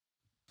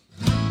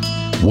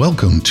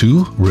Welcome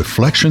to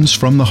Reflections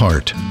from the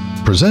Heart,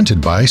 presented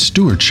by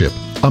Stewardship,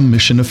 a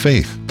Mission of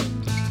Faith.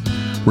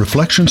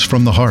 Reflections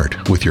from the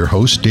Heart with your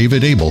host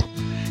David Abel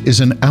is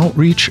an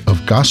outreach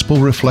of gospel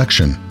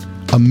reflection,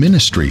 a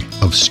ministry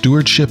of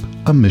Stewardship,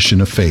 a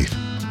Mission of Faith.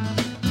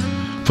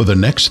 For the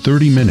next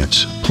 30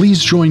 minutes,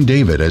 please join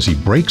David as he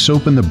breaks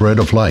open the bread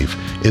of life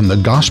in the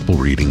gospel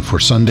reading for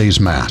Sunday's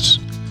Mass.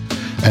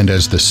 And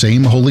as the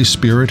same Holy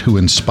Spirit who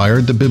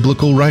inspired the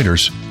biblical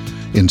writers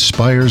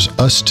inspires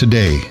us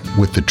today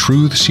with the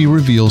truths he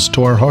reveals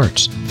to our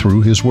hearts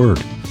through his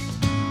word.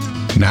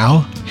 Now,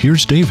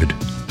 here's David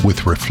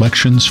with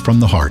Reflections from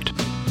the Heart.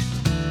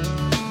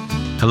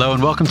 Hello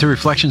and welcome to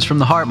Reflections from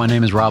the Heart. My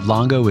name is Rob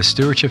Longo with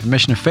Stewardship and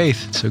Mission of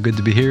Faith. It's so good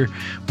to be here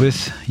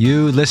with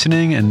you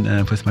listening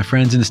and with my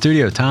friends in the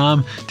studio,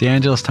 Tom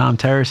DeAngelis, Tom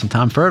Terrace, and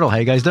Tom Fertile. How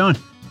you guys doing?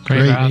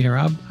 Great to be here,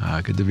 Rob.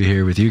 Good to be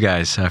here with you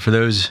guys. For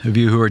those of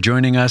you who are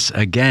joining us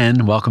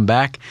again, welcome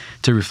back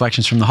to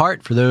Reflections from the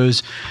Heart. For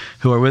those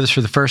who are with us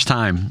for the first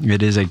time,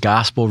 it is a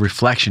gospel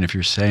reflection. If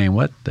you're saying,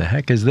 what the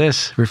heck is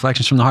this?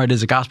 Reflections from the Heart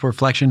is a gospel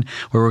reflection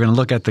where we're going to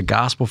look at the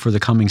gospel for the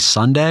coming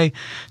Sunday.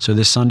 So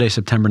this Sunday,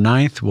 September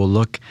 9th, we'll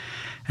look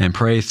and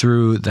pray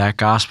through that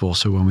gospel.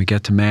 So when we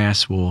get to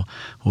Mass, we'll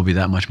be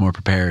that much more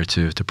prepared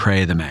to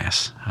pray the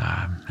Mass.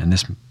 And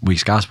this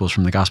week's gospel is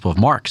from the Gospel of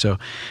Mark. So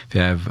if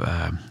you have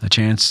a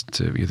chance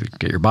to either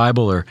get your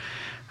Bible or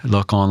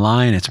look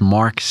online, it's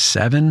Mark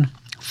 7,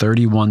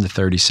 31 to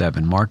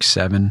 37. Mark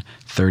 7,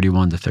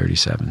 31 to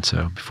 37.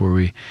 So before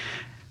we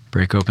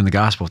break open the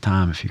gospel,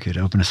 Tom, if you could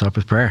open us up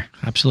with prayer.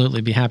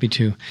 Absolutely, be happy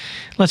to.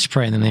 Let's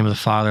pray in the name of the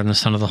Father, and the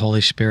Son, and the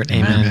Holy Spirit.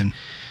 Amen. Amen.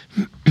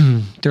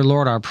 Dear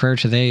Lord, our prayer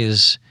today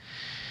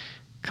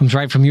comes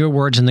right from your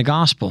words in the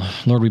gospel.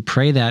 Lord, we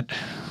pray that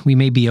we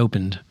may be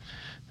opened,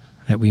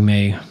 that we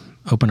may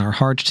open our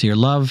hearts to your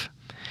love,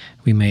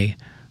 we may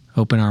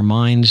open our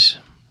minds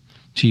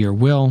to your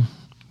will,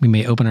 we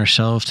may open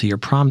ourselves to your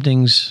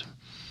promptings,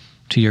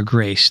 to your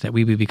grace, that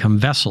we may become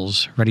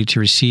vessels ready to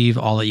receive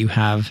all that you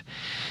have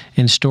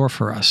in store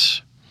for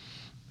us.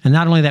 And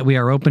not only that we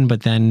are open,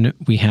 but then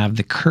we have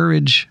the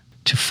courage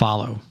to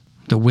follow,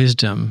 the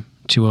wisdom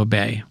to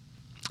obey,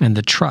 and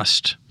the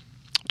trust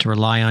to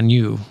rely on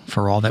you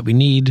for all that we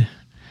need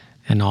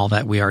and all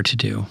that we are to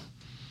do.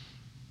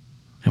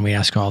 And we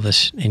ask all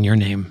this in your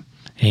name.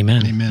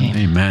 Amen. Amen.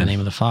 Amen. In the name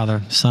of the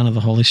Father, Son, of the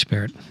Holy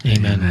Spirit.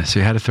 Amen. Amen. So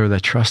you had to throw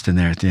that trust in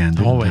there at the end.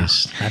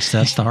 Always.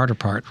 That's the harder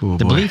part. Oh,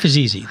 the boy. belief is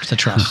easy. It's the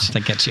trust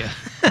that gets you.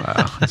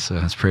 Wow.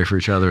 Let's pray for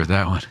each other with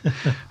that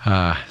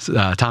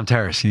one. Tom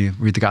Terrace, can you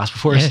read the gospel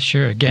for us? Yeah,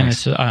 sure. Again,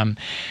 Thanks.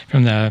 It's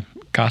from the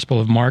Gospel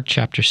of Mark,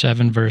 chapter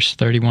 7, verse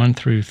 31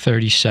 through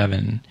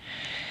 37.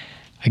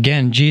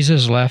 Again,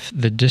 Jesus left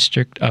the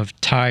district of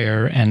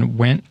Tyre and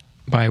went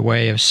by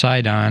way of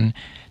Sidon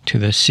to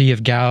the Sea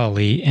of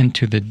Galilee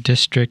into the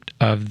district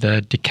of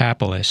the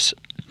Decapolis.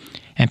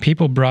 And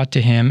people brought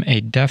to him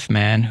a deaf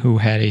man who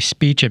had a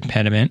speech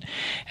impediment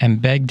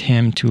and begged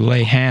him to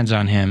lay hands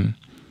on him.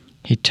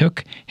 He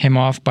took him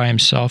off by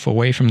himself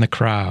away from the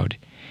crowd.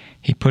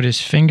 He put his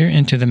finger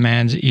into the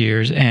man's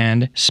ears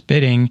and,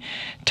 spitting,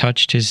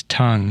 touched his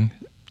tongue.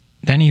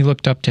 Then he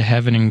looked up to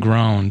heaven and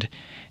groaned,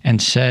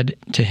 and said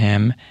to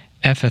him,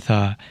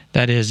 Ephphatha,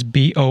 that is,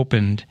 be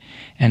opened.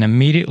 And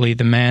immediately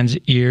the man's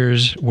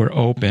ears were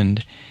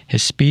opened,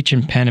 his speech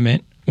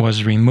impediment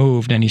was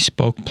removed, and he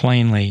spoke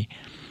plainly.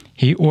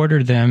 He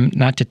ordered them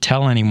not to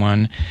tell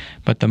anyone,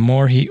 but the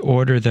more he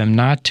ordered them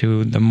not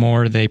to, the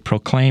more they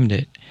proclaimed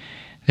it.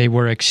 They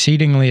were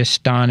exceedingly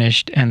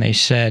astonished, and they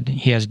said,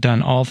 He has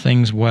done all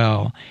things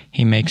well.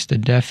 He makes the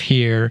deaf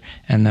hear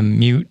and the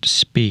mute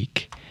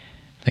speak.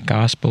 The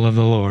Gospel of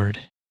the Lord.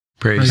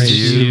 Praise to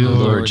you,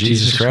 Lord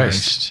Jesus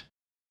Christ.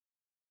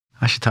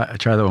 I should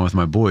try that one with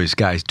my boys.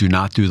 Guys, do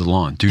not do the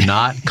lawn. Do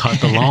not cut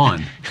the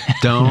lawn.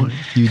 Don't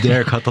you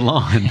dare cut the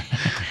lawn.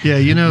 Yeah,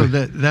 you know,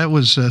 that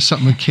was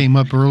something that came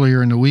up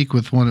earlier in the week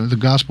with one of the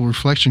gospel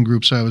reflection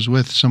groups I was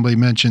with. Somebody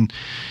mentioned,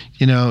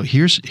 you know,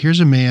 here's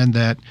a man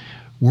that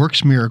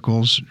works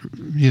miracles,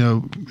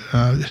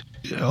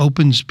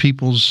 opens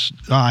people's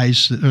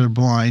eyes that are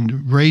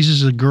blind,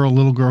 raises a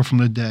little girl from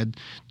the dead,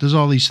 does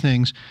all these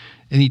things,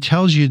 and he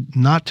tells you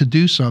not to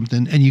do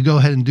something, and you go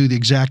ahead and do the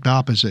exact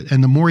opposite.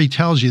 And the more he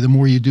tells you, the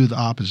more you do the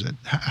opposite.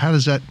 How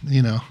does that,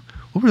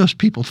 what were those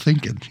people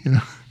thinking?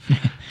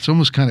 It's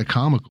almost kind of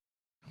comical.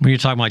 When you're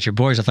talking about your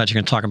boys, I thought you were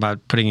going to talk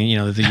about putting,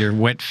 your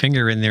wet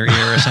finger in their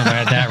ear or something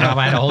like that. Rob,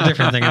 I had a whole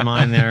different thing in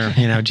mind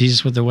there.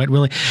 Jesus with the wet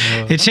willy.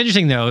 It's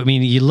interesting, though. I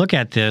mean, you look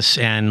at this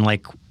and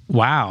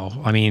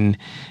wow. I mean,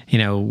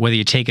 whether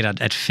you take it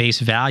at face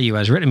value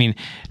as written. I mean,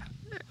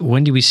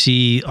 when do we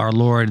see our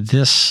Lord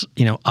this,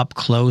 up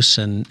close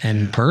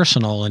and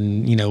personal,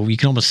 and you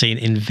can almost say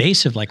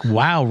invasive, like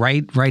wow,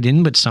 right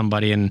in with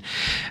somebody. And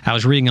I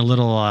was reading a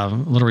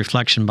little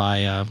reflection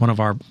by one of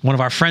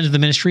our friends of the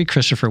ministry,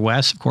 Christopher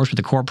West, of course, with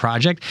the Core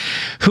Project,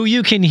 who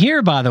you can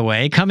hear, by the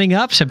way, coming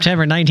up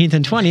September 19th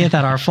and 20th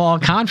at our fall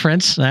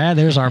conference.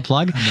 There's our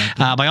plug.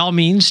 By all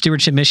means,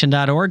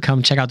 stewardshipmission.org.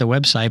 Come check out the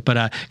website.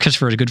 But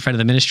Christopher is a good friend of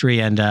the ministry,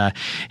 and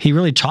he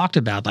really talked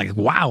about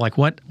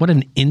what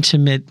an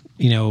intimate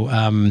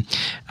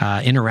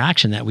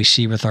interaction that we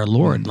see with our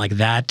Lord, like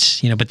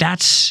that. But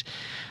that's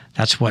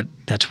what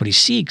he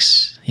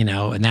seeks,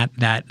 and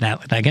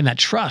that again, that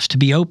trust to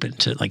be open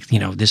to,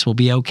 this will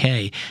be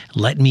okay.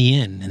 Let me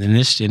in, and in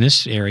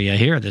this area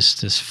here,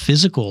 this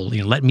physical,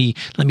 let me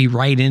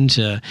right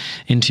into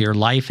your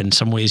life in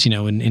some ways,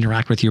 and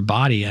interact with your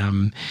body,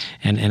 and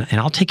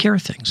I'll take care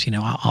of things.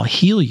 I'll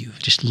heal you.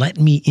 Just let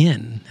me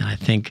in. And I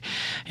think,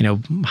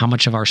 how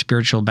much of our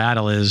spiritual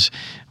battle is,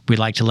 we'd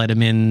like to let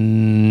him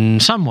in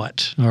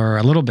somewhat, or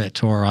a little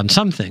bit, or on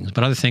some things,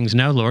 but other things,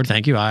 no, Lord,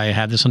 thank you, I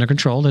have this under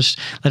control. Let's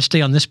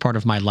stay on this part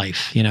of my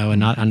life, and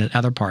not on the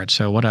other part.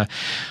 So what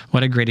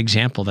a great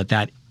example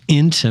that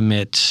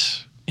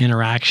intimate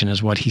interaction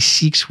is what he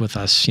seeks with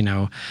us,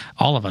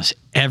 all of us,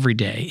 every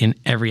day, in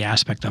every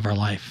aspect of our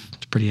life.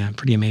 It's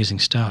pretty amazing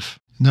stuff.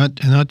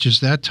 Not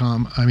just that,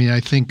 Tom. I mean, I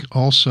think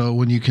also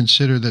when you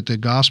consider that the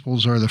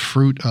Gospels are the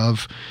fruit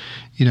of,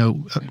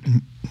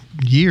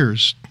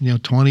 years,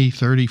 20,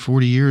 30,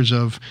 40 years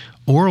of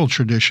oral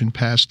tradition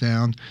passed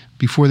down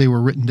before they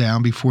were written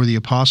down, before the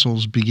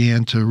apostles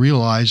began to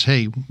realize,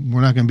 hey,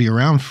 we're not going to be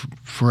around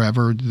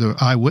forever, the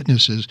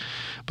eyewitnesses.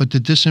 But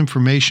that this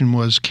information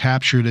was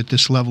captured at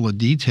this level of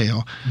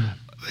detail,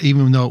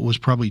 even though it was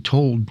probably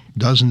told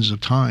dozens of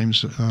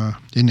times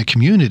in the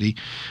community.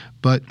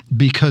 But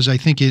because I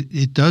think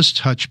it does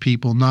touch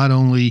people. Not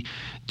only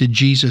did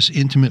Jesus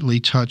intimately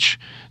touch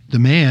the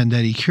man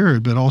that he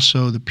cured, but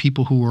also the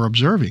people who were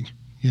observing,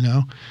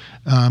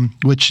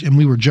 and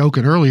we were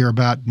joking earlier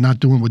about not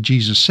doing what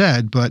Jesus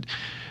said, but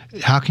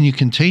how can you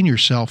contain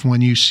yourself when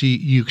you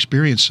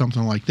experience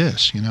something like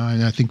this, and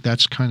I think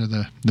that's kind of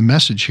the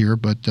message here,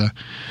 but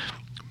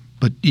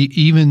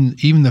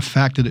even the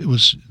fact that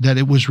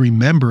it was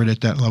remembered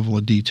at that level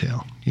of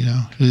detail,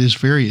 it's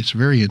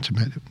very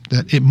intimate.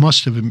 That it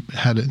must have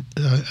had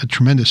a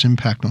tremendous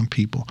impact on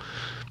people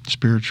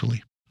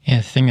spiritually. Yeah,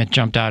 the thing that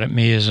jumped out at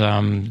me is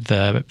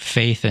the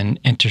faith and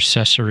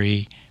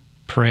intercessory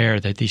prayer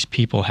that these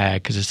people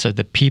had, because it said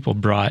the people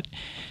brought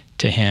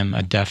to him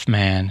a deaf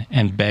man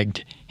and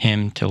begged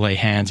him to lay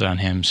hands on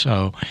him.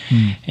 So,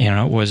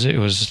 it was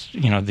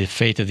the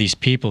faith of these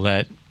people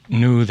that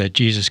knew that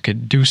Jesus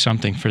could do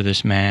something for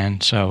this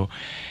man. So,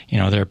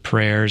 their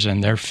prayers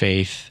and their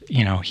faith,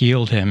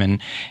 healed him.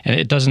 And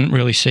it doesn't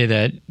really say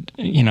that,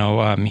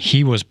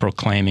 he was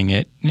proclaiming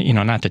it,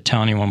 not to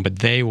tell anyone, but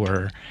they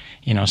were,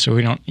 so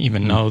we don't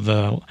even know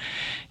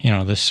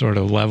this sort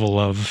of level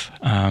of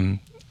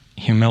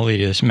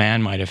humility this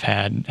man might have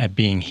had at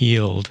being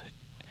healed.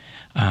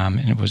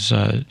 And it was,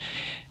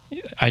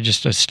 I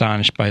just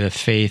astonished by the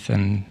faith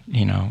and,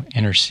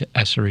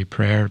 intercessory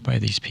prayer by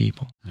these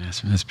people.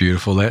 Yes, that's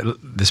beautiful.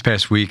 This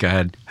past week, I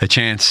had a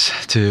chance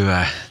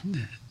to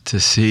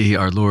see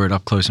our Lord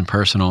up close and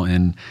personal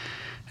in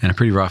a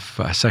pretty rough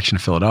section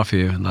of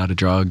Philadelphia. A lot of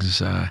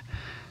drugs, a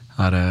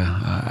lot of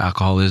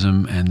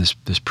alcoholism, and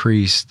this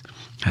priest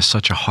has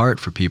such a heart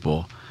for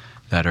people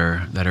that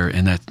are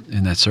in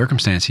that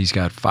circumstance. He's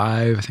got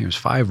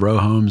 5 row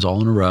homes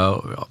all in a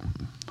row.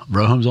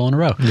 Row homes all in a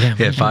row. Yeah.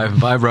 He had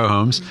five row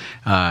homes,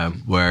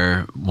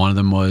 where one of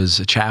them was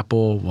a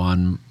chapel,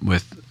 one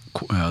with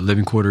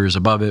living quarters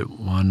above it,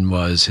 one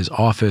was his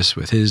office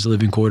with his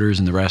living quarters,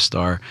 and the rest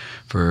are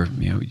for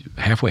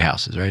halfway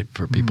houses, right?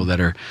 For people that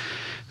are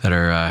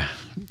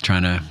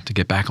trying to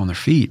get back on their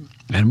feet.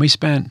 And we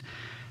spent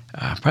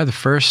probably the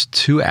first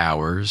 2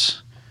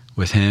 hours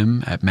with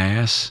him at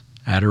Mass,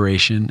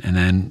 adoration, and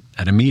then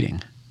at a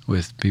meeting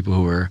with people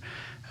who were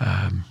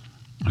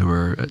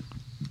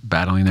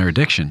battling their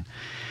addiction.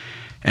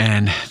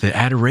 And the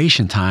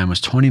adoration time was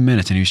 20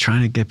 minutes, and he was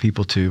trying to get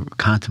people to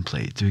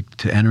contemplate,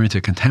 to enter into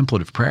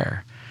contemplative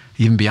prayer,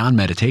 even beyond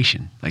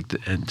meditation,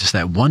 just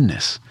that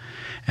oneness.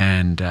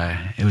 And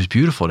it was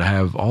beautiful to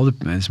have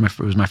it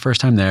was my first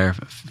time there.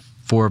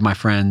 4 of my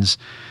friends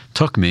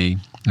took me,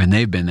 and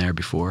they've been there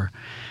before.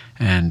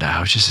 And I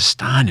was just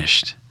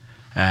astonished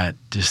at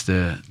just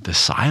the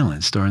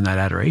silence during that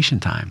adoration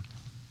time.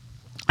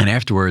 And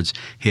afterwards,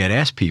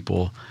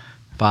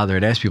 Father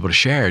had asked people to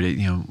share it.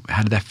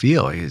 How did that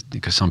feel?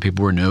 Because some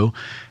people were new,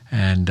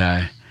 and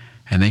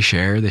they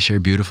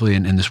shared beautifully.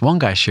 And this one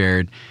guy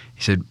shared.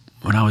 He said,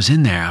 when I was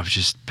in there, I was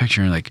just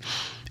picturing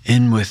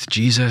in with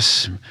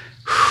Jesus,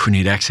 and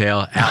he'd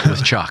exhale, out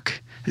with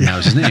Chuck. And that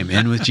was his name,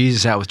 in with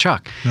Jesus, out with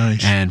Chuck.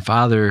 Nice. And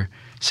Father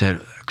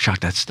said, Chuck,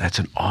 that's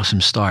an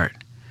awesome start.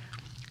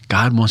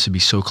 God wants to be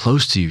so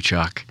close to you,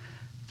 Chuck,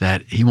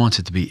 that he wants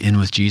it to be in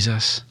with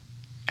Jesus,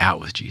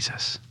 out with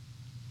Jesus.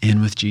 In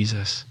with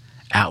Jesus,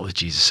 out with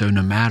Jesus. So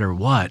no matter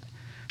what,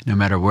 no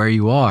matter where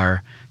you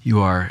are, you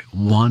are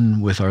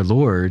one with our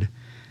Lord,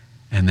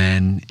 and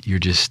then you're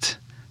just,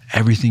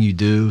 everything you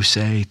do,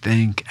 say,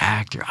 think,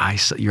 act,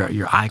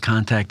 your eye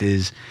contact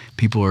is,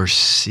 people are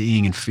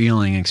seeing and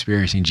feeling and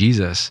experiencing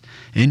Jesus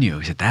in you.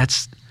 He said,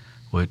 that's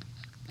what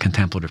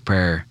contemplative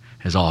prayer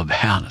is all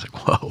about. I was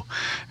like, whoa.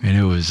 I mean,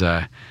 it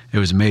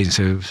was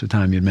amazing. So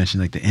Tom, you had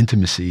mentioned like the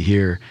intimacy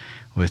here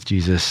with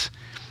Jesus,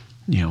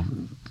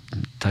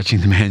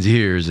 touching the man's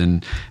ears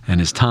and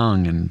his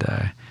tongue, and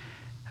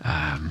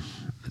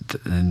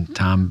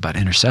Tom about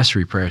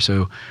intercessory prayer.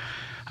 So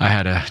I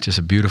had just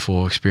a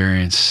beautiful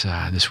experience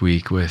this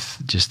week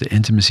with just the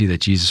intimacy that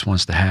Jesus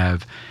wants to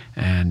have,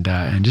 and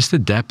just the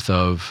depth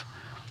of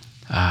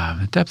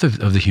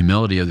the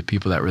humility of the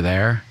people that were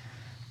there.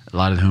 A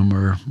lot of whom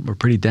were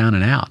pretty down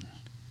and out,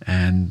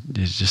 and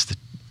it's just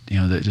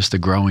the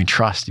growing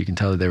trust. You can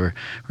tell that they were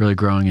really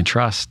growing in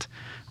trust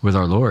with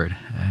our Lord,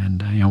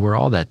 and we're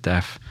all that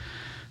deaf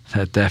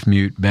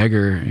mute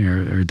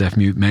beggar or deaf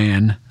mute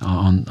man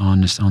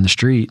on the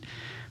street.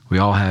 We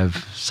all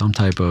have some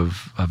type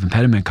of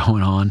impediment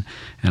going on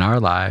in our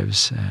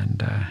lives,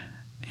 and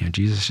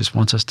Jesus just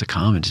wants us to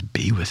come and just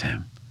be with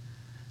Him.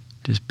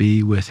 Just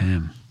be with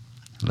Him.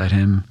 Let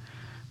Him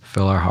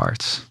fill our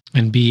hearts.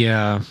 And be,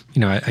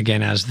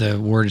 again, as the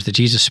words that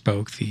Jesus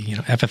spoke, the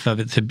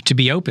Ephphatha, to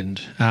be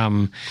opened.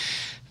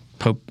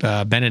 Pope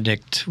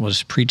Benedict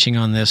was preaching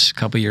on this a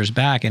couple years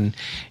back, and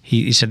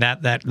he said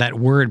that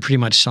word pretty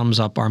much sums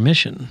up our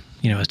mission,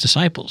 as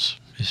disciples,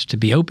 is to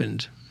be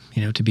opened.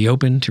 To be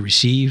open, to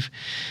receive,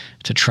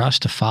 to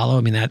trust, to follow.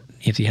 I mean, that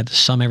if you had to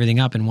sum everything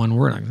up in one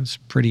word, that's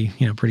pretty.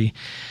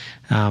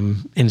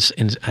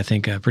 I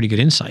think a pretty good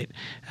insight.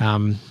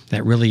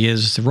 That really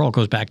is the role. It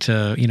goes back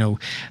to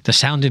the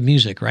sound of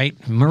music, right?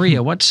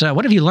 Maria, what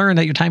have you learned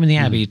at your time in the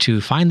Abbey? To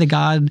find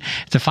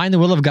the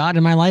will of God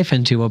in my life,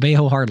 and to obey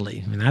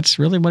wholeheartedly. I mean, that's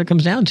really what it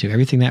comes down to.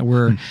 Everything that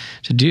we're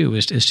to do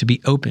is to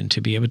be open, to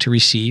be able to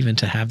receive, and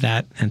to have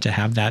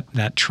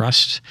that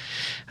trust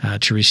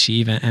to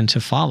receive and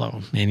to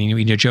follow. And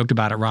you joked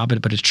about it, Rob,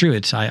 but it's true.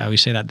 I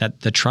always say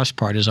that the trust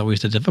part is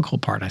always the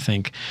difficult part. I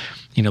think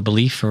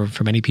belief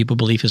for many people,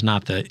 belief is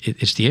not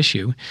it's the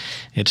issue.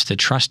 It's the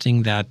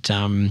trusting that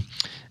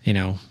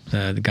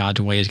the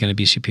God's way is going to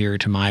be superior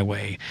to my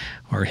way,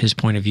 or His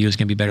point of view is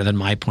going to be better than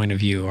my point of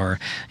view, or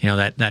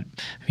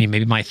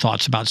maybe my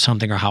thoughts about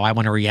something or how I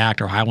want to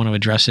react or how I want to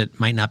address it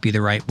might not be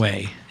the right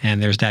way.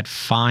 And there's that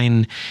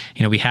fine,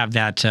 we have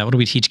that. What do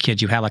we teach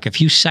kids? You have like a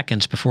few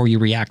seconds before you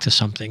react to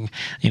something,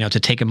 to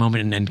take a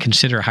moment and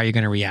consider how you're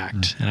going to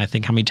react. And I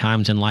think how many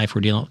times in life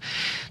we're dealt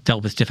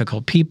with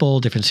difficult people,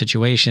 different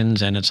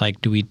situations, and it's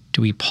like, do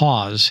we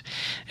pause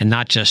and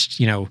not just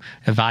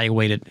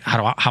evaluate it?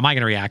 How am I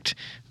going to react?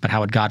 But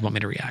how would God want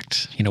me to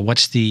react?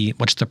 What's the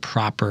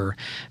proper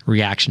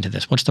reaction to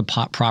this? What's the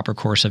proper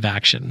course of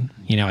action?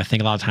 I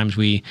think a lot of times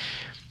we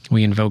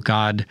invoke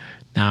God,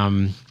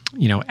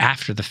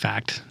 after the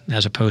fact,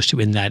 as opposed to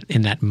in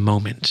that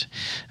moment,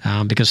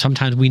 because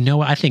sometimes we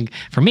know. I think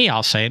for me,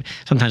 I'll say it.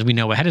 Sometimes we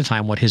know ahead of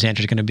time what His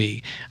answer is going to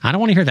be. I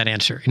don't want to hear that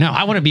answer.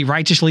 I want to be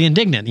righteously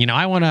indignant.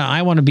 I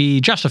want to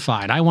be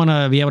justified. I want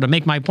to be able to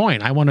make my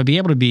point. I want to be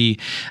able to be,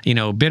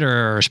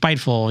 bitter or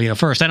spiteful,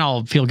 first. Then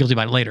I'll feel guilty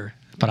about it later.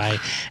 But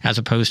as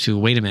opposed to,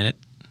 wait a minute,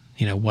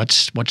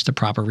 what's the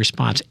proper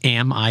response?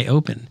 Am I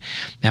open?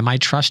 Am I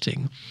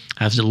trusting?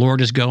 As the Lord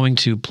is going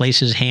to place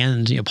His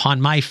hands upon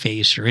my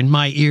face or in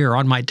my ear or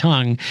on my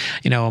tongue,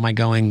 am I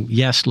going,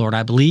 yes, Lord,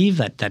 I believe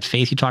that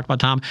faith you talked about,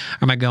 Tom?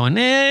 Or am I going,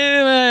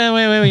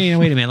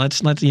 wait a minute,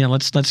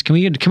 let's can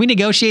we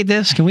negotiate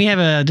this? Can we have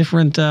a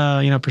different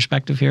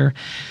perspective here?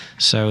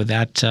 So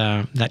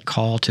that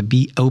call to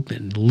be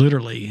open,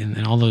 literally,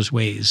 in all those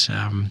ways,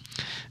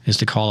 is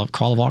the call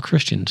of all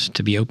Christians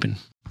to be open.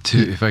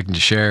 If I can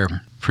just share,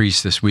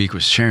 priest this week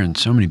was sharing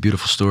so many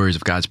beautiful stories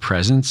of God's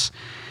presence,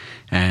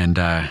 and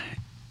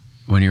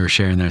when you were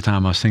sharing there,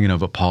 Tom, I was thinking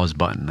of a pause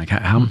button. Like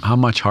how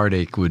much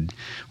heartache would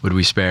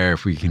we spare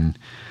if we can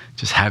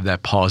just have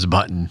that pause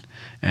button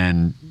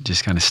and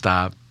just kind of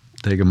stop,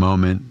 take a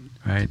moment,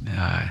 right?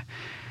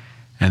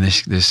 And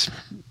this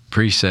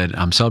priest said,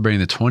 I'm celebrating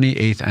the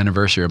 28th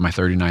anniversary of my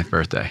 39th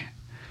birthday.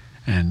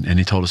 And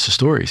he told us a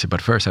story. He said,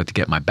 but first I have to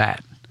get my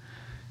bat.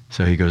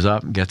 So he goes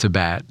up and gets a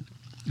bat,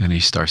 and he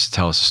starts to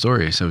tell us a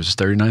story. So it was his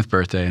 39th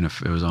birthday, and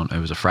it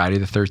was a Friday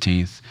the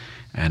 13th,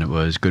 and it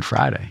was Good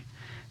Friday.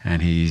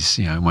 And he's,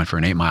 he went for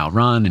an 8-mile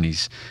run, and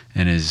he's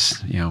in his,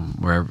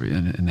 wherever,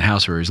 in the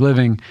house where he's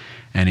living,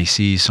 and he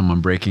sees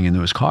someone breaking into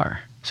his car.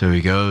 So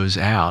he goes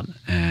out,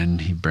 and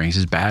he brings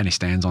his bat, and he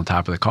stands on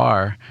top of the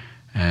car,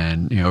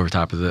 and, over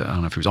top of I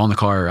don't know if he was on the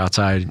car or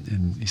outside,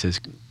 and he says,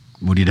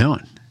 what are you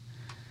doing?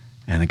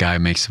 And the guy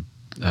makes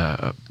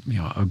a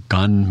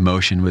gun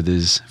motion with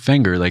his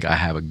finger, like, I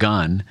have a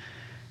gun.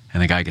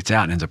 And the guy gets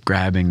out and ends up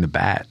grabbing the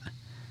bat.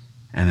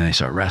 And then they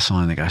start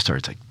wrestling. The guy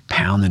starts like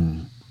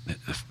pounding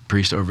the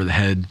priest over the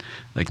head,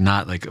 like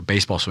not like a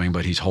baseball swing,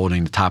 but he's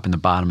holding the top and the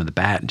bottom of the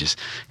bat and just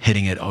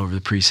hitting it over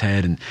the priest's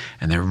head.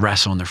 And they're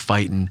wrestling, they're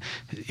fighting.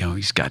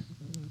 He's got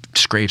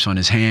scrapes on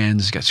his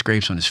hands, he's got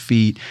scrapes on his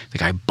feet. The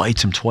guy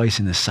bites him twice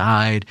in the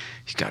side.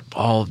 He's got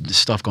all this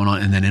stuff going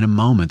on. And then in a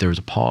moment, there was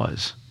a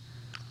pause.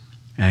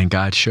 And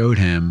God showed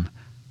him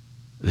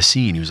the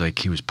scene.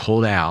 He was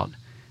pulled out,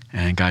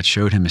 and God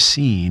showed him a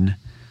scene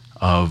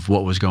of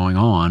what was going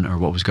on or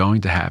what was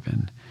going to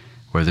happen,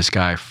 where this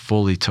guy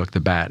fully took the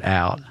bat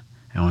out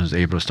and was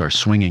able to start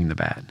swinging the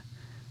bat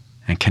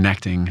and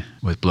connecting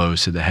with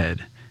blows to the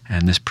head.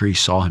 And this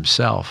priest saw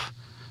himself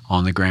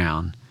on the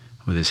ground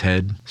with his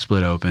head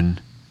split open,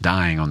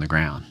 dying on the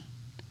ground.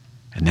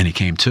 And then he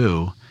came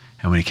to,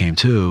 and when he came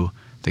to,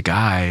 the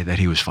guy that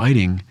he was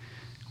fighting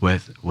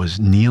with was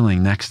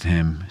kneeling next to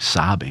him,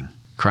 sobbing,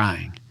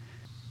 crying.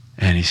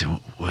 And he said,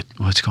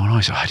 what's going on?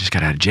 He said, I just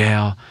got out of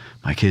jail.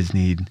 My kids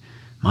need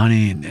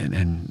money.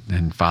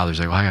 And father's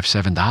like, well, I have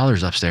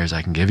 $7 upstairs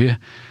I can give you.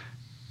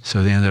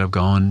 So they ended up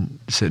going,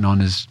 sitting on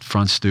his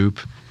front stoop,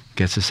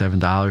 gets the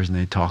 $7, and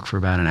they talk for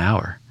about an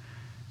hour.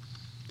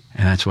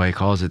 And that's why he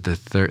calls it the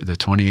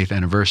 28th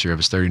anniversary of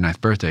his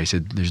 39th birthday. He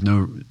said, there's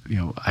no,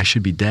 I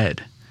should be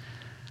dead.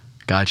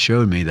 God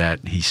showed me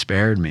that he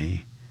spared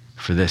me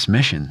for this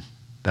mission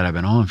that I've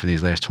been on for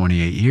these last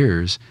 28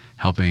 years,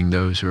 helping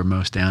those who are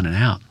most down and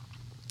out.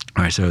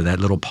 All right, so that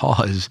little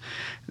pause,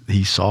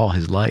 he saw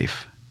his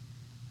life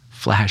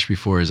flash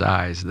before his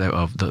eyes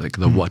of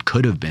the what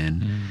could have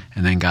been,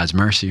 and then God's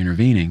mercy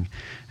intervening,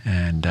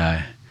 and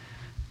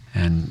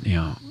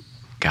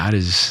God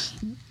is,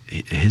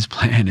 his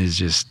plan is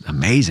just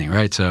amazing,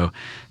 right? So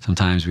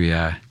sometimes we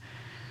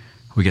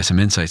get some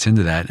insights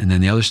into that. And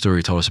then the other story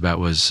he told us about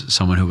was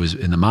someone who was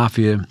in the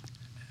mafia,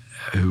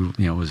 who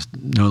was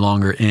no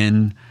longer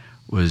in,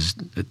 was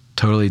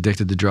totally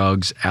addicted to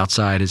drugs,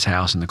 outside his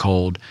house in the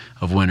cold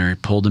of winter,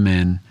 pulled him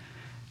in.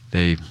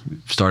 They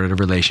started a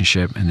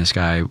relationship, and this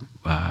guy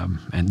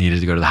and needed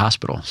to go to the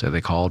hospital. So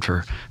they called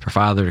for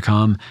father to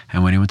come,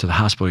 and when he went to the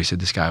hospital, he said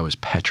this guy was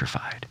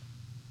petrified.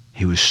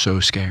 He was so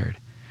scared.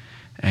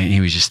 And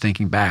he was just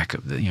thinking back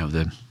of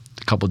the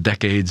couple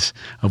decades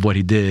of what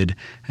he did,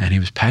 and he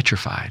was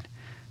petrified.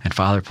 And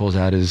father pulls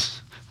out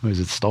his,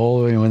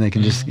 stole, when they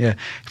can just, and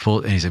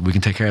he said, we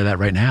can take care of that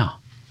right now.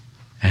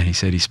 And he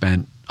said he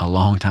spent a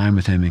long time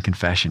with him in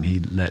confession. He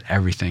let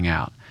everything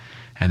out.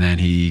 And then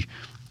he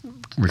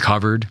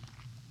recovered,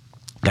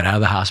 got out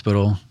of the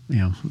hospital,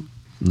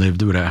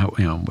 lived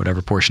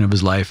whatever portion of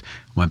his life,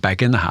 went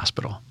back in the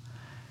hospital,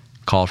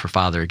 called for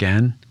father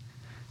again.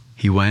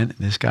 He went.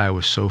 This guy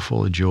was so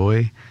full of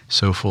joy,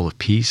 so full of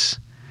peace,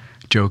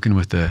 joking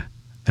with the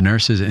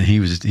nurses, and he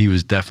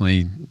was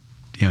definitely,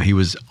 he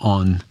was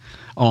on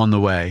the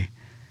way.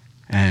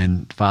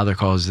 And father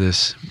calls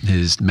this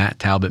his Matt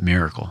Talbot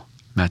miracle.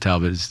 Matt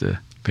Talbot is the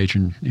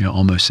patron,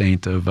 almost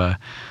saint of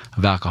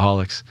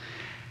alcoholics.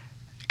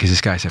 Because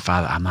this guy said,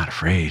 Father, I'm not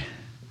afraid.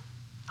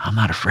 I'm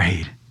not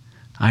afraid.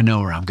 I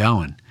know where I'm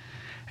going.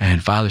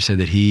 And father said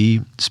that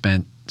he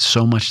spent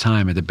so much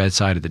time at the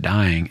bedside of the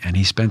dying, and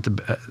he spent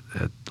a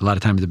lot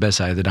of time at the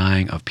bedside of the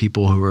dying of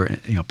people who were,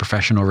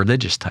 professional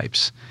religious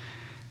types,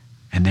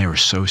 and they were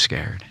so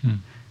scared.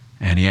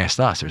 And he asked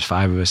us, there's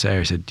 5 of us there,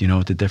 he said, do you know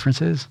what the difference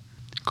is?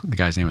 The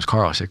guy's name was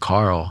Carl. He said,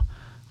 Carl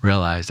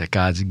realized that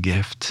God's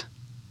gift,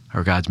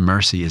 or God's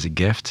mercy, is a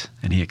gift,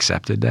 and he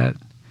accepted that,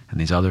 and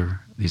these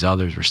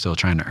others were still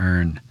trying to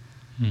earn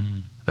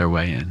their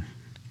way in.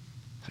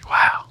 Like,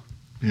 wow.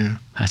 Yeah.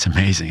 That's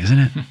amazing, isn't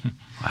it?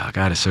 Wow,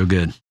 God is so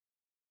good.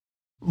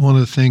 One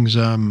of the things,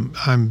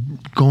 I'm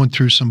going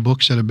through some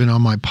books that have been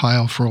on my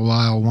pile for a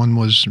while. One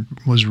was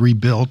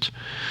Rebuilt,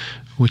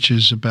 which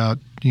is about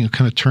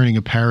kind of turning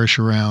a parish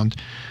around.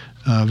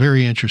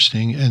 Very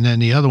interesting. And then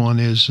the other one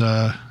is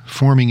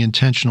Forming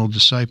Intentional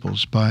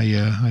Disciples by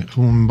a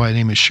woman by the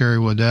name of Sherry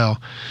Waddell.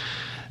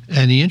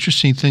 And the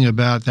interesting thing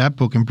about that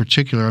book in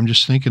particular, I'm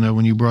just thinking of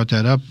when you brought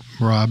that up,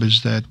 Rob,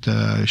 is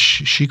that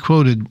she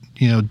quoted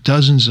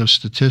dozens of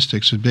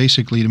statistics,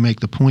 basically to make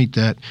the point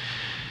that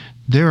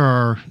there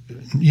are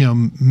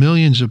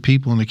millions of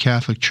people in the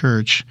Catholic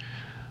Church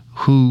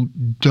who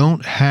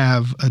don't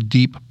have a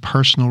deep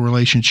personal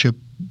relationship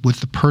with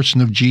the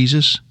person of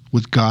Jesus,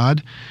 with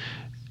God,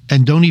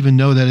 and don't even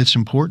know that it's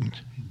important.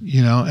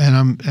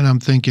 And I'm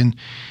thinking,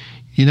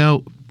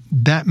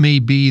 that may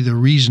be the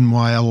reason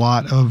why a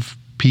lot of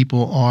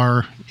people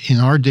are, in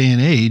our day and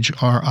age,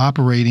 are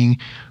operating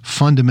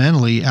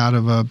fundamentally out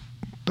of a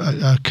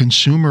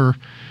consumer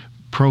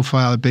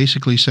profile that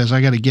basically says,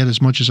 I got to get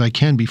as much as I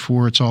can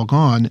before it's all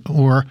gone,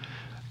 or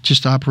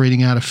just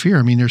operating out of fear.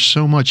 I mean, there's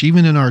so much,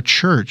 even in our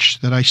church,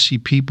 that I see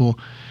people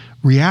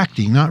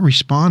reacting, not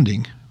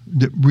responding,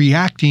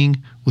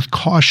 reacting with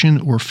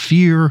caution or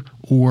fear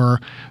or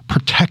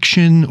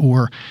protection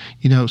or,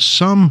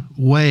 some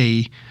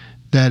way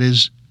that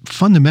is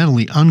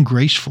fundamentally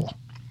ungraceful.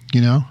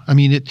 I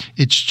mean,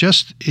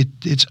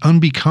 it's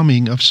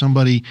unbecoming of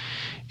somebody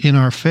in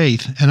our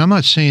faith. And I'm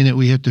not saying that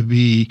we have to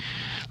be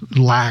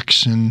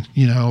lax and,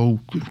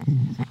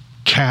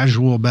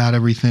 casual about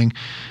everything,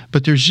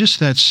 but there's just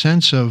that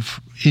sense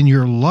of, in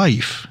your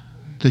life,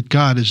 that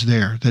God is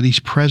there, that he's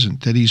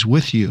present, that he's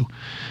with you,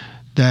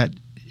 that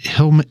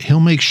he'll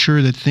make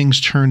sure that things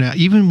turn out,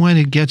 even when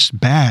it gets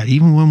bad,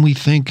 even when we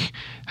think,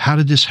 how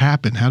did this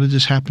happen? How did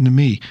this happen to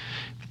me?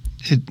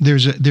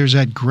 There's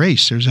that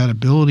grace, there's that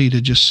ability to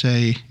just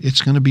say,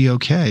 it's going to be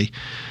okay.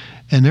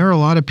 And there are a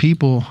lot of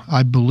people,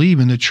 I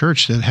believe, in the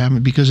church that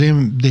haven't, because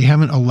they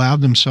haven't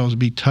allowed themselves to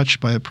be touched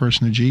by the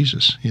person of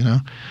Jesus, you know?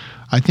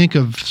 I think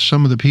of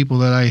some of the people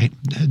that I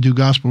do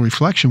gospel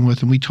reflection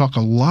with, and we talk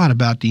a lot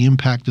about the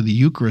impact of the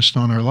Eucharist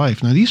on our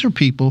life. Now, these are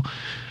people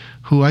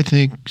who I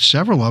think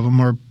several of them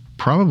are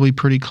probably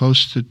pretty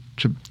close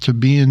to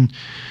being,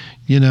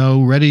 you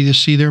know, ready to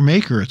see their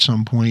Maker at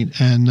some point.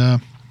 And,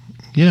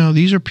 you know,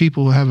 these are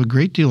people who have a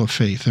great deal of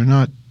faith. They're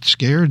not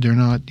scared. They're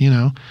not, you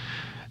know.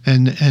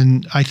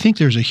 And I think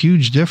there's a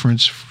huge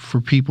difference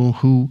for people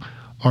who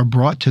are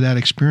brought to that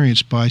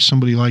experience by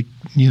somebody like,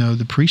 you know,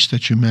 the priest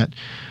that you met,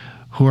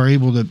 who are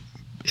able to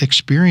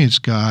experience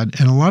God.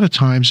 And a lot of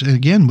times, and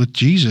again, with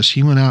Jesus,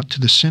 he went out to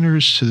the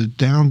sinners, to the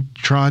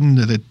downtrodden,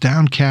 to the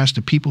downcast,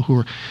 to people who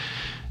are,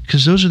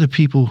 because those are the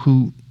people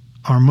who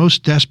are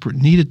most desperate,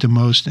 need it the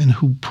most, and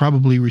who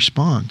probably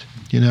respond,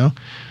 you know.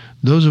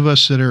 Those of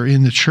us that are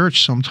in the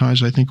church,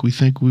 sometimes I think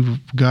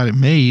we've got it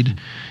made,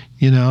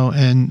 you know,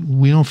 and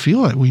we don't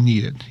feel that we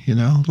need it, you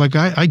know. Like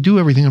I do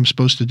everything I'm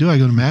supposed to do. I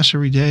go to Mass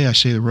every day. I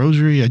say the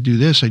Rosary. I do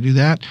this. I do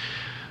that.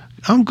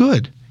 I'm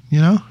good,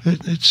 you know.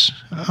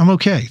 I'm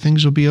okay.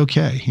 Things will be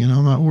okay, you know.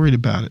 I'm not worried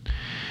about it.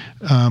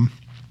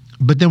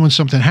 But then when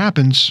something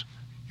happens,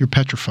 you're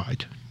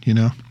petrified, you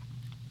know.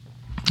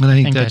 And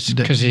I think that's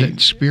that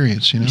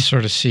experience, you know. You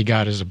sort of see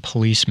God as a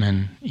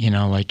policeman, you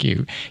know, like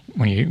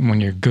when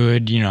you're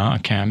good, you know,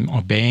 okay, I'm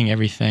obeying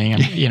everything.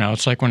 You know,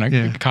 it's like when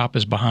a cop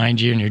is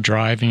behind you and you're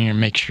driving, you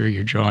make sure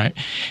you're going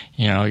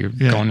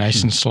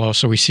nice and slow.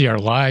 So we see our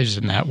lives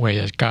in that way,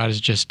 as God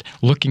is just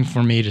looking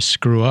for me to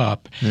screw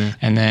up,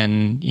 and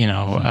then, you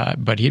know,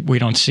 but we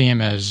don't see him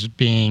as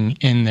being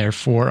in there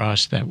for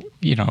us, that,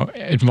 you know,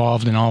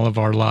 involved in all of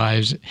our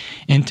lives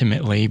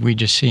intimately. We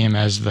just see him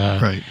as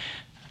the,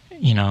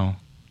 you know,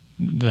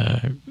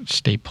 the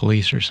state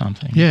police or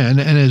something. Yeah, and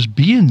as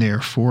being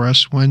there for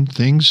us when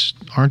things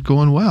aren't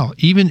going well.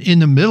 Even in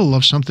the middle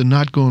of something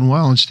not going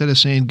well, instead of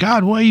saying,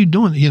 God, why are you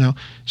doing it? You know,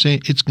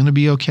 saying, it's going to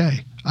be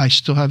okay. I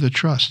still have the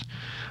trust.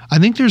 I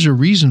think there's a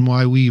reason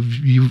why we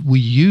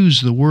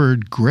use the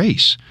word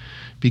grace,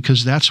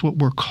 because that's what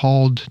we're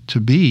called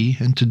to be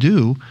and to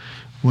do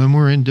when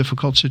we're in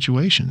difficult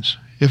situations.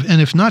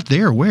 If not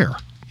there, where?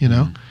 You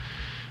know?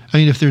 I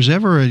mean, if there's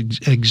ever an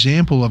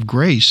example of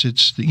grace,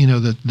 it's, you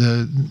know,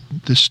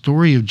 the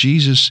story of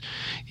Jesus,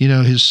 you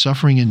know, his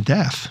suffering and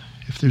death.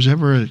 If there's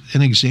ever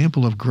an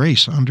example of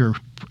grace under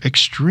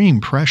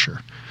extreme pressure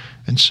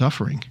and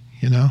suffering,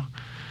 you know,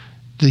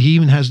 that he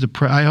even has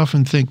I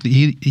often think that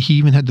he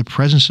even had the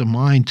presence of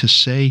mind to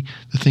say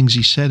the things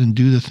he said and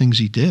do the things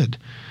he did.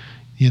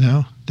 You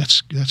know,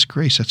 that's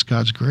grace. That's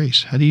God's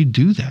grace. How do you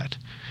do that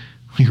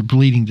when you're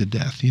bleeding to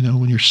death? You know,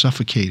 when you're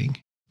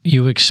suffocating.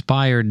 You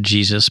expired,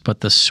 Jesus, but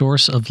the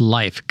source of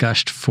life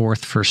gushed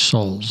forth for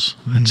souls.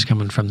 That's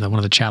coming from one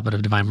of the Chaplet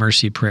of Divine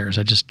Mercy prayers.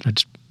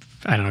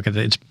 I don't know, get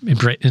the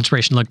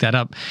inspiration, look that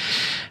up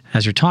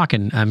as you're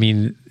talking. I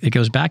mean, it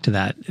goes back to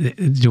that.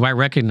 Do I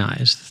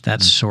recognize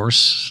that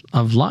source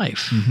of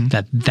life?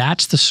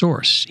 That's the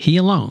source. He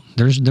alone.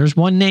 There's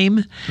one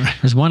name,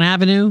 there's one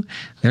avenue,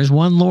 there's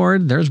one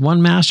Lord, there's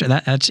one Master.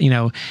 That's, you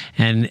know,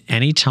 and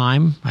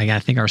anytime, I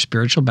think our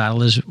spiritual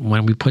battle is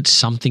when we put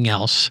something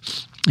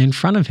else in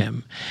front of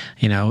him,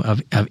 you know,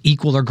 of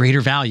equal or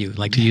greater value,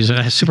 like to use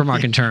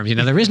supermarket terms. You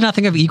know, there is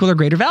nothing of equal or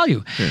greater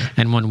value.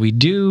 And when we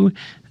do,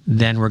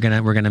 then we're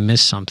gonna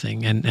miss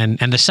something.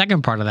 And the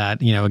second part of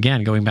that, you know,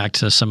 again, going back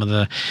to some of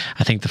the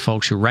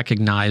folks who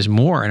recognize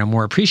more and are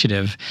more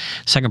appreciative,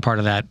 second part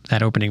of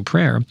that opening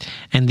prayer,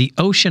 and the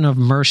ocean of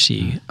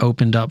mercy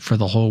opened up for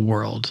the whole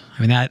world.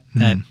 I mean, that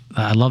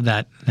I love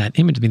that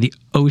image. I mean, the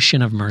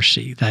ocean of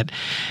mercy, that,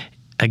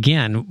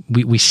 again,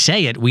 we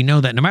say it, we know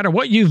that no matter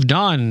what you've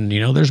done, you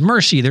know, there's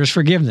mercy, there's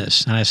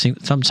forgiveness. And I think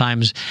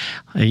sometimes,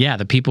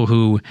 the people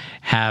who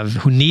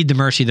need the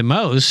mercy the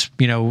most,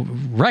 you know,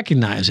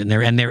 recognize it,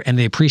 and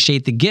they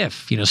appreciate the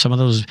gift. You know, some of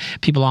those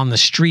people on the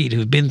street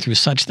who've been through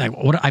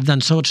I've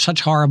done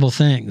such horrible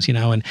things, you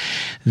know, and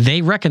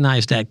they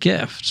recognize that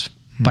gift.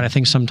 But I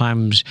think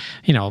sometimes,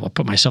 you know, I'll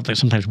put myself there,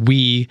 sometimes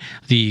we,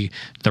 the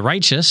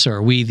righteous,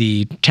 or we,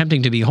 the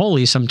tempting to be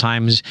holy,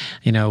 sometimes,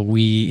 you know,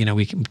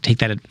 we can take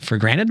that for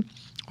granted,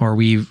 or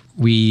we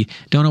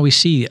don't always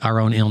see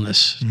our own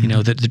illness. You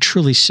know, the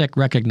truly sick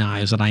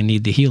recognize that I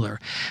need the healer.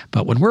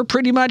 But when we're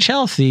pretty much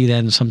healthy,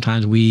 then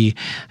sometimes we,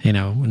 you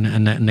know,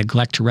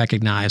 neglect to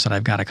recognize that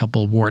I've got a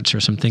couple of warts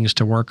or some things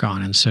to work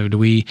on. And so do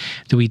we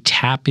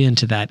tap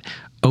into that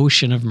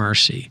ocean of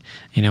mercy,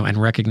 you know, and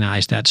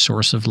recognize that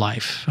source of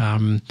life.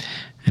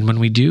 And when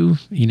we do,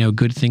 you know,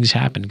 good things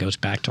happen. It goes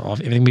back to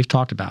everything we've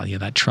talked about, you know,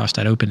 that trust,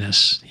 that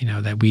openness, you know,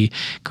 that we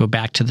go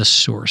back to the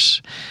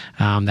source,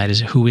 that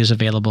is who is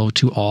available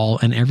to all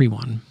and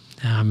everyone.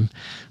 Some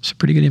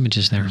pretty good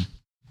images there.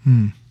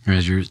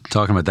 As you're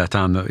talking about that,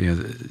 Tom, you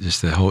know,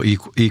 just the whole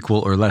equal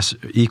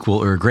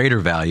or greater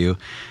value,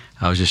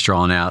 I was just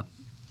drawing out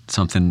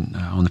something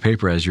on the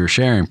paper as you were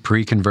sharing,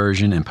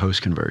 pre-conversion and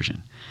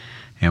post-conversion.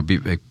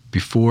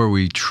 Before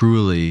we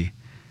truly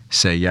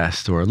say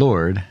yes to our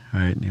Lord,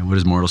 right? What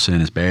is mortal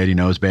sin? It's bad. You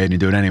know it's bad, and you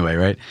do it anyway,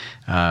 right?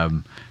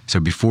 So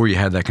before you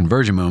have that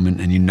conversion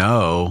moment,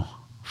 and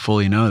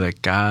fully know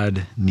that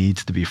God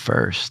needs to be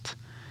first,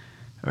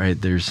 right?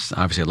 There's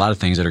obviously a lot of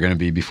things that are going to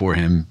be before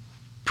Him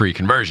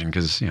pre-conversion,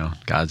 because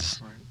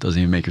God's doesn't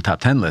even make your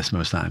top 10 list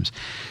most times.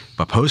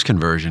 But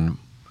post-conversion,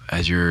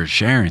 as you're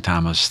sharing,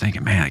 Tom, I was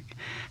thinking, man,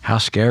 how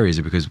scary is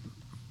it? Because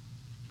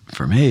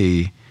for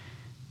me,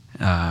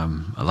 a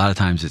lot of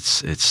times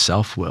it's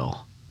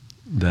self-will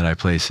that I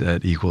place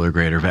at equal or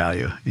greater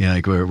value.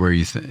 Where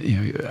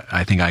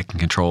I think I can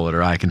control it,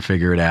 or I can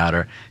figure it out,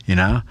 or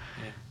Yeah.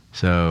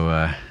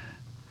 So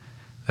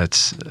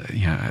that's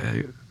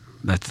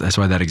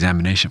why that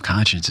examination of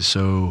conscience is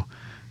so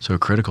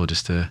critical,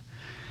 just to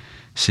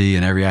see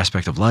in every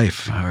aspect of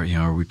life.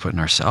 Are we putting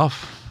ourselves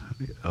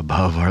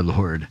above our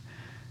Lord?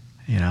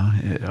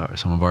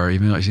 Some of our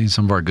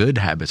good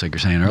habits, like you're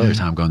saying earlier,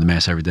 Tom, going to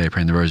Mass every day,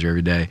 praying the Rosary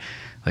every day.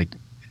 Like,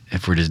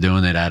 if we're just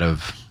doing it out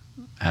of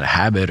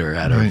habit, or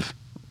out of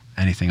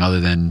anything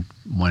other than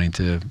wanting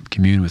to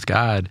commune with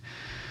God,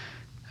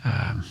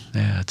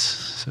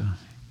 it's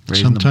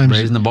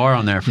raising the bar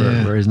on there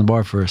raising the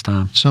bar for us,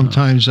 Tom.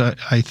 Sometimes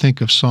I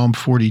think of Psalm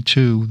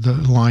 42, the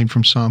line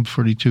from Psalm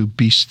 42,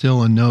 "Be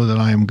still and know that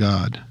I am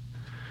God."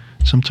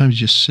 Sometimes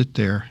just sit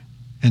there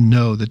and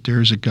know that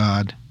there is a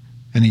God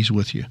and He's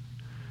with you,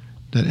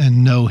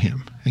 and know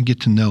Him and get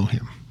to know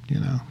Him,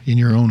 in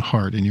your own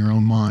heart, in your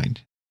own mind.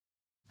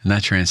 And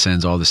that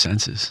transcends all the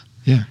senses.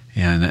 Yeah.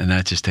 And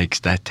that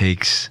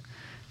takes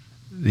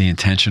the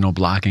intentional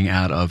blocking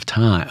out of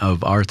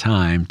our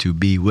time to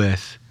be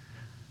with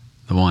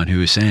the one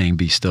who is saying,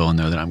 "Be still and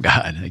know that I'm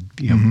God."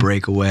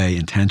 Break away,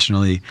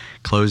 intentionally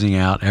closing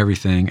out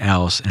everything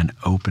else and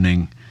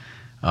opening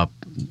up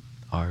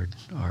our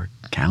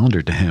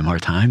calendar to Him, our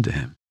time to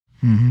Him.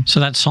 Mm-hmm. So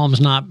that psalm's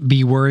not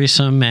be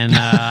worrisome and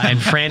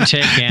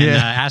frantic and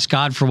ask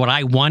God for what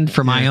I want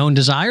for my own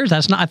desires.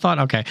 That's not. I thought,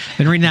 okay, I've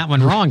been reading that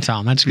one wrong,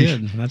 Tom. That's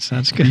good.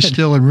 That's good. Be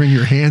still and wring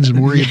your hands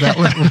and worry about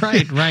what.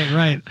 Right.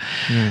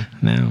 Yeah.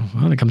 No,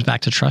 well, it comes back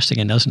to trust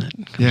again, doesn't it?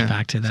 It comes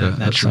back to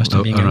that trust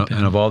and being open.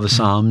 And of all the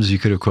psalms you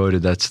could have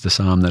quoted, that's the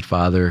psalm that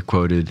Father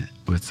quoted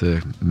with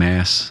the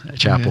Mass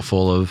chapel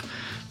full of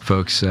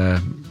folks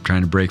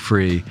trying to break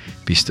free.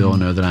 Be still and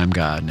know that I'm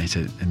God. And they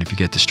said, and if you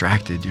get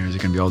distracted, there's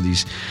going to be all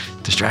these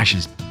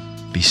distractions.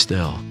 Be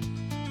still.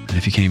 And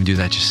if you can't even do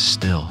that, just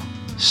still,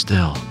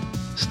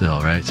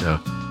 right? So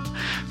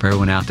for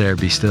everyone out there,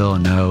 be still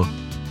and know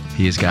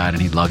He is God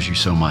and He loves you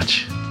so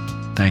much.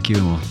 Thank you,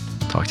 and we'll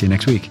talk to you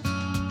next week.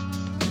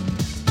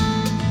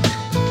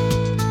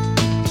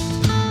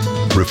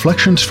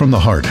 Reflections from the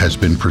Heart has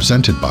been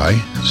presented by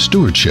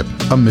Stewardship,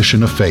 a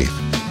Mission of Faith.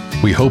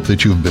 We hope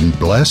that you've been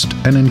blessed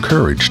and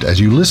encouraged as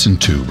you listen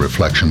to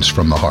Reflections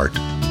from the Heart.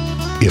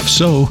 If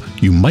so,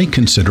 you might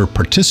consider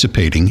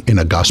participating in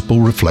a gospel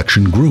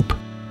reflection group.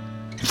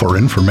 For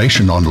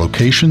information on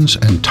locations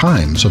and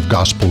times of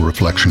gospel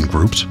reflection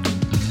groups,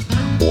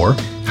 or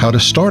how to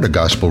start a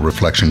gospel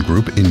reflection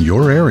group in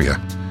your area,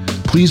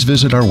 please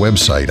visit our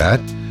website at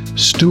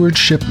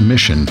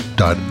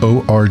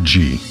stewardshipmission.org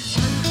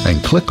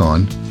and click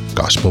on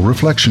Gospel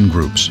Reflection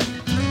Groups,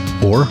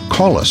 or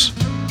call us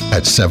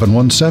at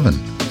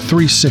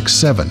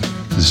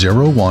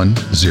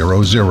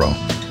 717-367-0100.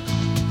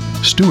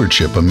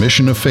 Stewardship, a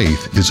Mission of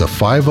Faith is a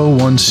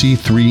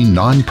 501c3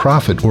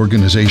 nonprofit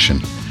organization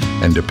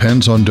and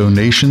depends on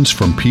donations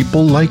from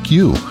people like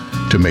you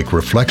to make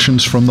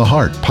Reflections from the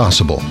Heart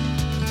possible.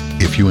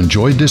 If you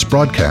enjoyed this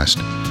broadcast,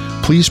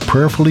 please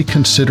prayerfully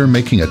consider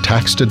making a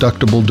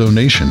tax-deductible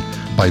donation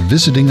by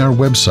visiting our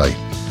website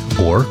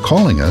or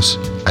calling us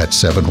at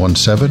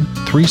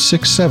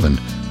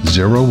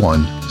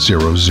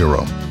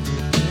 717-367-0100.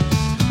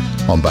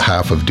 On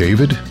behalf of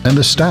David and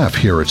the staff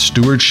here at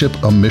Stewardship,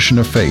 a Mission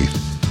of Faith,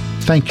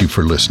 thank you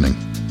for listening.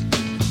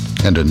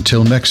 And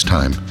until next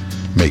time,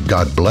 may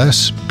God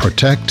bless,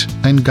 protect,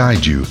 and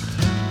guide you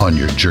on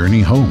your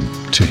journey home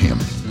to Him.